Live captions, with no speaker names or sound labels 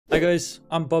Hi guys,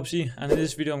 I'm Bobsi, and in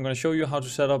this video I'm going to show you how to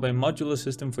set up a modular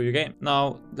system for your game.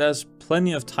 Now, there's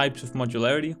plenty of types of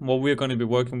modularity. What we're going to be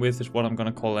working with is what I'm going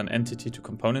to call an entity to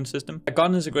component system. A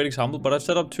gun is a great example, but I've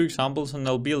set up 2 examples and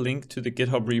there'll be a link to the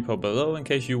GitHub repo below in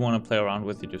case you want to play around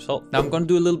with it yourself. Now I'm going to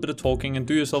do a little bit of talking, and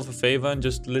do yourself a favor and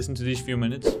just listen to these few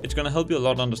minutes. It's going to help you a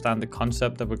lot understand the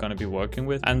concept that we're going to be working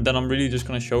with, and then I'm really just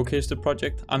going to showcase the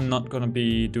project. I'm not going to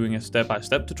be doing a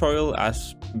step-by-step tutorial,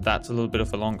 as that's a little bit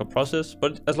of a longer process,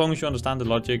 but as long as you understand the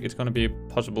logic, it's going to be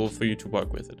possible for you to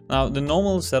work with it. Now, the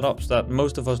normal setups that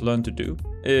most of us learn to do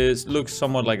looks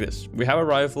somewhat like this. We have a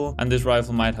rifle, and this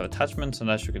rifle might have attachments, and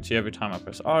as you can see, every time I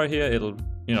press R here, it'll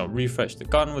refresh the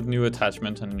gun with new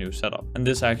attachments and a new setup. And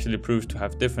this actually proves to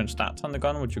have different stats on the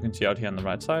gun, which you can see out here on the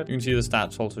right side. You can see the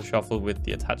stats also shuffle with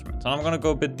the attachments. And I'm going to go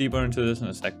a bit deeper into this in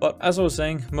a sec. But as I was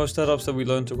saying, most setups that we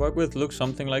learn to work with look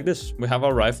something like this. We have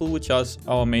our rifle, which is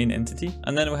our main entity,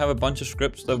 and then we have a bunch of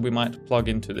scripts that we might plug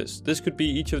into this. This could be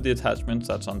each of the attachments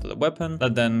that's under the weapon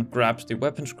that then grabs the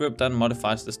weapon script and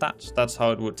modifies the stats. That's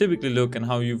how it would typically look and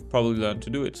how you've probably learned to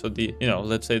do it. So the,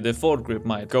 let's say the forward grip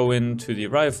might go into the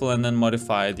rifle and then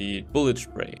modify the bullet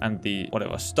spray, and the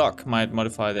whatever stock might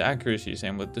modify the accuracy,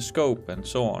 same with the scope and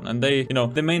so on. And they,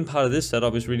 the main part of this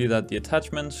setup is really that the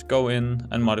attachments go in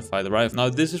and modify the rifle. Now,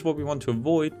 this is what we want to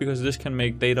avoid, because this can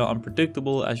make data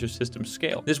unpredictable as your system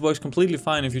scale. This works completely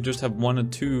fine if you just have 1 or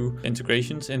 2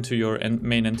 integrations into your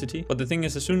main entity. But the thing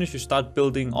is, as soon as you start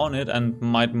building on it, and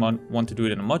might want to do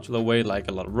it in a modular way, like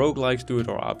a lot of roguelikes do it,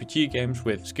 or RPG games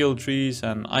with skill trees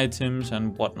and items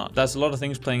and whatnot, there's a lot of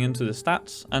things playing into the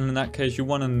stats, and in that case you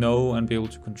want to know and be able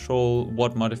to control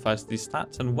what modifies these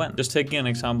stats and when. Just taking an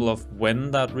example of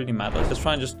when that really matters, let's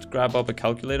try and just grab up a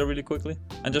calculator really quickly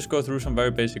and just go through some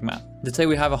very basic math. Let's say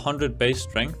we have 100 base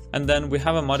strength, and then we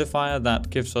have a modifier that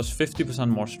gives us 50%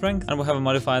 more strength, and we have a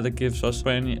modifier that gives us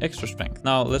 20 extra strength.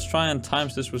 Now let's try and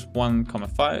times this with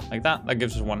 1,5, like that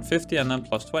gives us 150, and then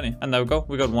plus 20, and there we go,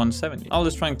 we got 170. Now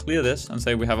let's try and clear this and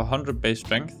say we have 100 base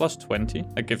strength plus 20,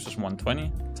 that gives us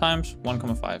 120 times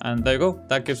 1,5, and there you go,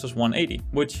 that gives us 180,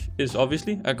 which is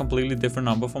obviously a completely different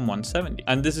number from 170.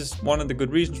 And this is one of the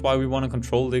good reasons why we want to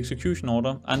control the execution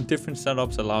order, and different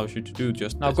setups allows you to do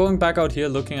just this. Now, going back out here,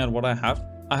 looking at what I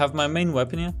have my main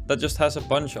weapon here that just has a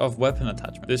bunch of weapon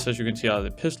attachments. This, as you can see, are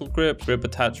the pistol grip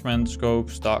attachment, scope,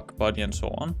 stock, body, and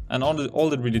so on. And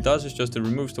all it really does is just it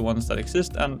removes the ones that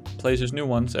exist and places new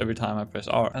ones every time I press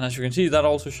R. And as you can see, that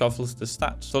also shuffles the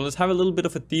stats. So let's have a little bit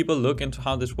of a deeper look into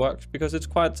how this works, because it's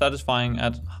quite satisfying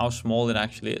at how small it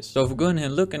actually is. So if we go in here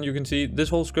and look, and you can see this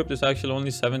whole script is actually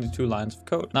only 72 lines of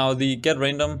code. Now, the get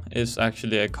random is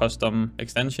actually a custom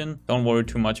extension. Don't worry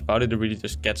too much about it. It really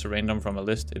just gets a random from a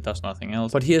list. It does nothing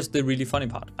else. But here's the really funny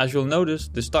part. As you'll notice,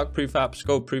 the stock prefabs,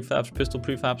 scope prefabs, pistol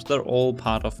prefabs, they're all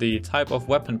part of the type of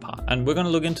weapon part. And we're going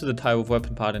to look into the type of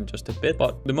weapon part in just a bit.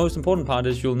 But the most important part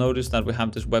is you'll notice that we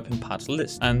have this weapon parts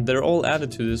list, and they're all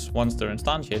added to this once they're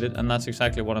instantiated. And that's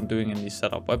exactly what I'm doing in the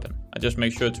setup weapon. I just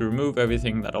make sure to remove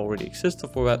everything that already exists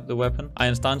for the weapon. I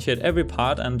instantiate every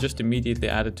part and just immediately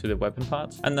add it to the weapon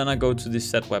parts. And then I go to the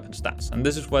set weapon stats. And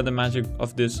this is where the magic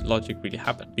of this logic really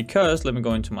happened. Because let me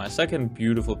go into my second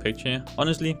beautiful picture.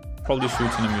 Honestly, probably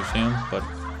shoots in a museum, but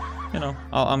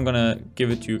I'm gonna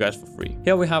give it to you guys for free.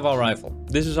 Here we have our rifle.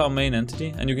 This is our main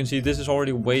entity, and you can see this is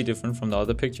already way different from the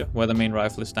other picture where the main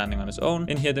rifle is standing on its own.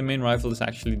 In here, the main rifle is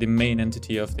actually the main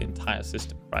entity of the entire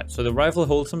system, right? So the rifle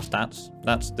holds some stats.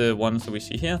 That's the ones that we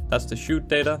see here. That's the shoot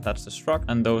data, that's the struct,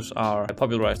 and those are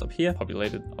populated up here.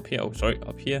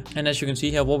 Up here. And as you can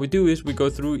see here, what we do is we go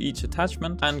through each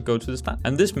attachment and go to the stat.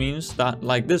 And this means that,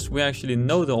 like this, we actually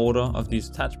know the order of these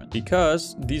attachments,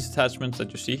 because these attachments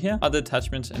that you see here are the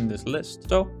attachments in this list.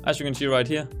 So as you can see right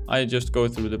here, I just go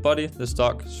through the body, the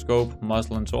stock, scope,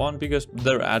 muzzle, and so on, because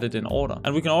they're added in order.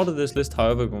 And we can order this list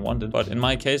however we want it, but in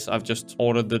my case, I've just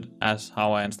ordered it as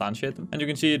how I instantiate them. And you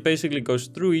can see it basically goes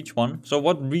through each one. So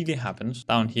what really happens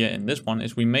down here in this one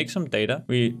is we make some data,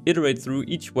 we iterate through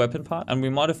each weapon part, and we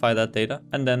modify that data,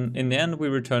 and then in the end we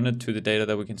return it to the data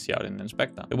that we can see out in the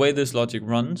inspector. The way this logic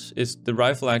runs is the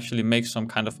rifle actually makes some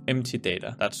kind of empty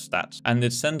data, that's stats, and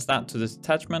it sends that to this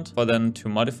attachment for then to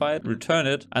modify it, return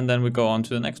it, and then we go on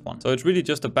to the next one. So it's really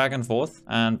just a back and forth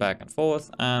and back and forth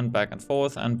and back and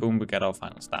forth, and boom, we get our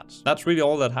final stats. That's really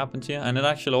all that happens here, and it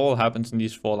actually all happens in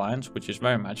these 4 lines, which is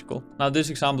very magical. Now this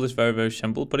example is very, very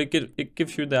simple, but it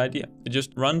gives you the idea. It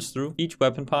just runs through each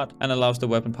weapon part and allows the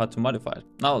weapon part to modify it.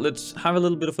 Now let's have a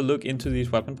little bit of a look into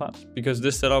these weapon parts, because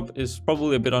this setup is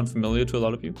probably a bit unfamiliar to a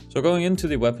lot of you. So going into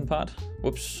the weapon part,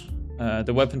 whoops,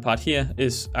 the weapon part here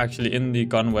is actually in the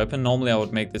gun weapon. Normally I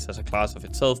would make this as a class of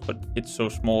itself, but it's so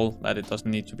small that it doesn't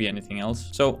need to be anything else.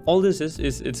 So all this is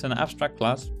it's an abstract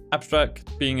class.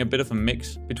 Abstract being a bit of a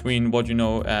mix between what you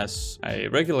know as a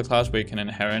regular class where you can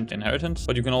inherit inheritance,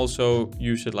 but you can also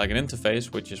use it like an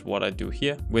interface, which is what I do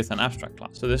here with an abstract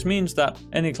class. So this means that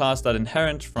any class that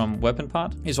inherits from weapon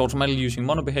part is automatically using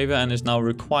mono behavior and is now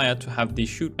required to have the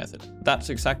shoot method. That's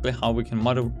exactly how we can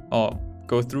model or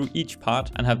go through each part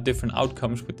and have different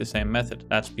outcomes with the same method.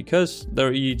 That's because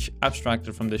they're each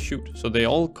abstracted from the shoot. So they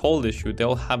all call the shoot, they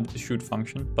all have the shoot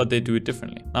function, but they do it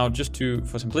differently. Now, just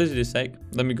for simplicity's sake,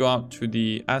 let me go out to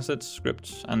the assets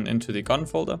scripts and into the gun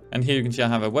folder. And here you can see I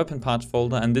have a weapon parts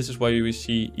folder, and this is where you will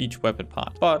see each weapon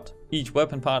part. But each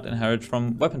weapon part inherits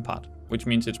from weapon part, which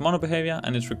means it's mono behavior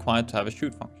and it's required to have a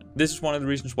shoot function. This is one of the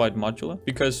reasons why it's modular,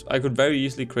 because I could very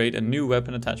easily create a new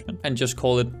weapon attachment and just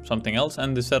call it something else,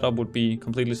 and the setup would be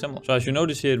completely similar. So as you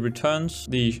notice here, it returns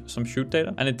some shoot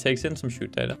data and it takes in some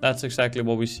shoot data. That's exactly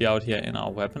what we see out here in our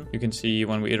weapon. You can see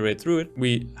when we iterate through it,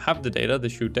 we have the data, the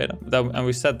shoot data, and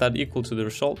we set that equal to the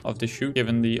result of the shoot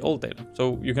given the old data.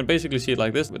 So you can basically see it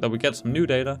like this, that we get some new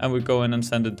data and we go in and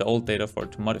send it the old data for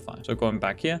it to modify. So going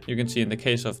back here, you can see in the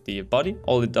case of the body,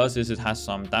 all it does is it has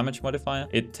some damage modifier.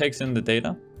 It takes in the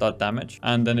data, .damage,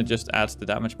 and then it just adds the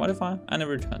damage modifier and it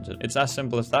returns it. It's as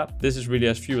simple as that. This is really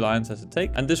as few lines as it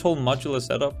takes, and this whole modular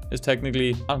setup is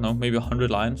technically, I don't know, maybe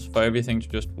 100 lines for everything to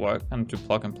just work and to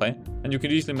plug and play. And you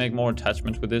could easily make more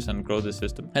attachments with this and grow the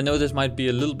system. I know this might be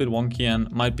a little bit wonky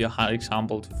and might be a hard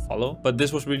example to follow, but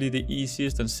this was really the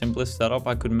easiest and simplest setup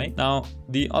I could make. Now,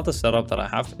 the other setup that I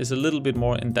have is a little bit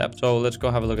more in depth, so let's go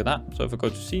have a look at that. So if I go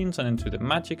to scenes and into the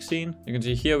magic scene, you can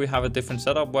see here we have a different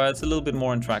setup where it's a little bit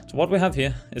more interactive. So what we have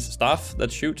here is a staff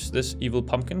that shoots this evil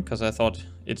pumpkin, because I thought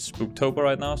it's Spooktober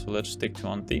right now, so let's stick to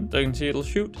on theme. So you can see it'll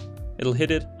shoot, it'll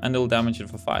hit it, and it'll damage it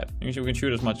for 5. You can see we can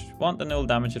shoot as much as we want, and it'll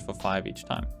damage it for 5 each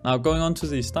time. Now going on to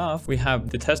the staff, we have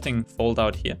the testing fold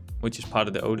out here, which is part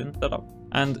of the Odin setup.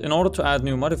 And in order to add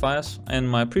new modifiers, in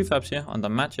my prefabs here under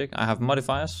magic, I have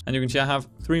modifiers, and you can see I have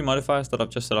 3 modifiers that I've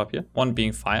just set up here. One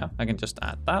being fire, I can just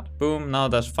add that. Boom, now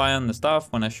there's fire in the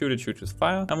staff. When I shoot, it shoots with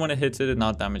fire, and when it hits it, it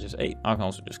now damages 8. I can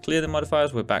also just clear the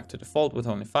modifiers. We're back to default with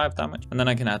only 5 damage, and then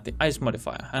I can add the ice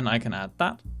modifier, and I can add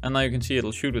that. And now you can see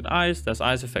it'll shoot with ice. There's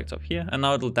ice effects up here, and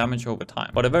now it'll damage over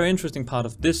time. But a very interesting part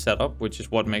of this setup, which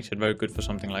is what makes it very good for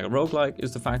something like a roguelike,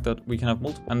 is the fact that we can have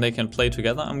multiple, and they can play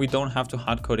together, and we don't have to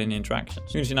hardcode any interactions.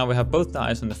 You can see now we have both the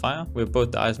ice and the fire. We have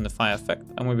both the ice and the fire effect,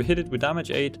 and when we hit it, we damage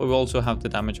 8, but we also have the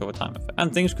damage over time effect.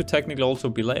 And things could technically also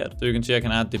be layered. So you can see I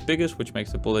can add the biggest, which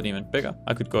makes the bullet even bigger.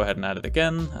 I could go ahead and add it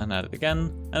again, and add it again,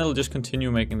 and it'll just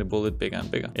continue making the bullet bigger and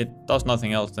bigger. It does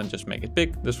nothing else than just make it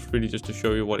big. This was really just to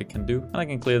show you what it can do, and I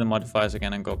can clear the modifiers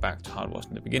again and go back to how it was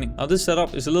in the beginning. Now this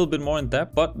setup is a little bit more in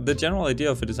depth, but the general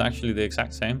idea of it is actually the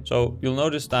exact same. So you'll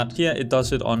notice that here it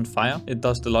does it on fire. It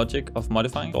does the logic of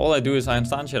modifying. So all I do is I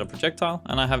instantiate a projectile,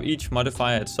 and I have each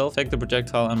modifier itself take the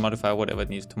projectile and modify whatever it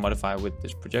needs to modify with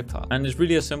this projectile. And it's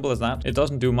really as simple as that. It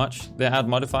doesn't do much. They add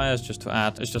modifiers just to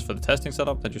add, it's just for the testing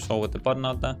setup that you saw with the button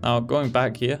out there. Now going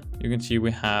back here, you can see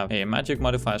we have a magic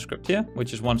modifier script here,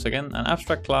 which is once again an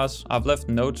abstract class. I've left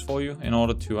notes for you in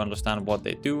order to understand what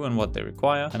they do and what they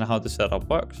require and how the setup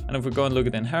works. And if we go and look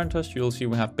at the inheritors, you'll see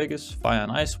we have biggest, fire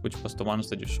and ice, which was the ones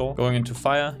that you saw. Going into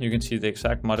fire, you can see the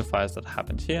exact modifiers that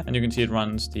happened here, and you can see it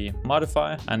runs the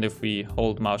modifier, and if we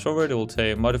hold mouse over it, it will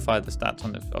say modify the stats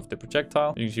of the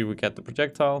projectile. You can see we get the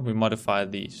projectile, we modify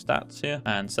the stats here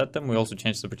and set them. We also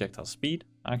change the projectile speed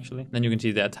actually. Then you can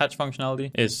see the attach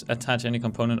functionality is attach any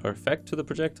component or effect to the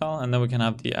projectile, and then we can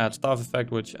have the add staff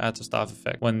effect, which adds a staff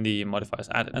effect when the modifier is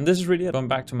added. And this is really it. Going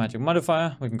back to magic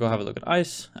modifier, we can go have a look at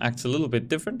ice. Acts a little bit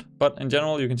different, but in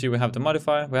general you can see we have the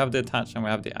modifier, we have the attach, and we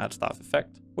have the add staff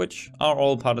effect, which are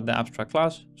all part of the abstract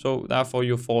class, so therefore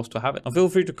you're forced to have it. Now feel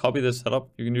free to copy this setup.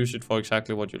 You can use it for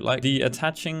exactly what you like. The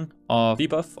attaching of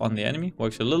debuff on the enemy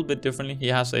works a little bit differently. He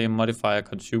has a modifier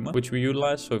consumer, which we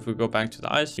utilize. So if we go back to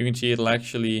the ice, you can see it'll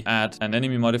actually add an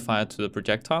enemy modifier to the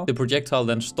projectile. The projectile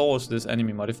then stores this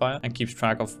enemy modifier and keeps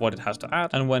track of what it has to add.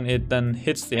 And when it then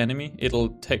hits the enemy, it'll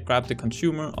grab the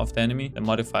consumer of the enemy, the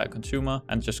modifier consumer,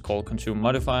 and just call consume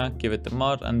modifier, give it the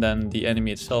mod, and then the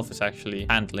enemy itself is actually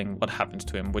handling what happens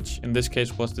to him, which in this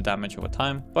case was the damage over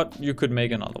time, but you could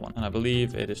make another one. And I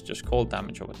believe it is just called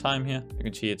damage over time here. You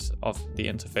can see it's of the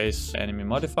interface enemy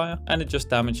modifier, and it just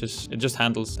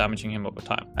handles damaging him over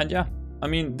time. And yeah, I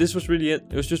mean, this was really it.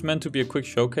 It was just meant to be a quick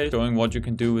showcase showing what you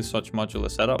can do with such modular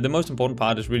setup. The most important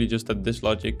part is really just that this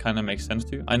logic kind of makes sense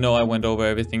to you. I know I went over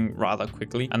everything rather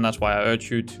quickly, and that's why I urge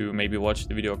you to maybe watch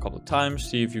the video a couple of times,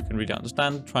 see if you can really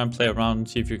understand, try and play around and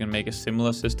see if you can make a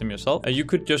similar system yourself. You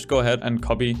could just go ahead and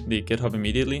copy the GitHub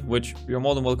immediately, which you're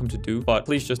more than welcome to do, but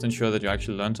please just ensure that you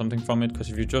actually learn something from it, because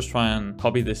if you just try and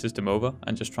copy the system over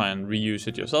and just try and reuse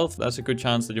it yourself, that's a good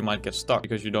chance that you might get stuck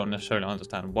because you don't necessarily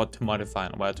understand what to modify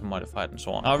and where to modify it and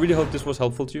so on. I really hope this was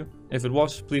helpful to you. If it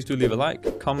was, please do leave a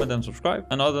like, comment and subscribe.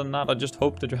 And other than that, I just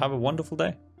hope that you have a wonderful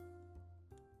day.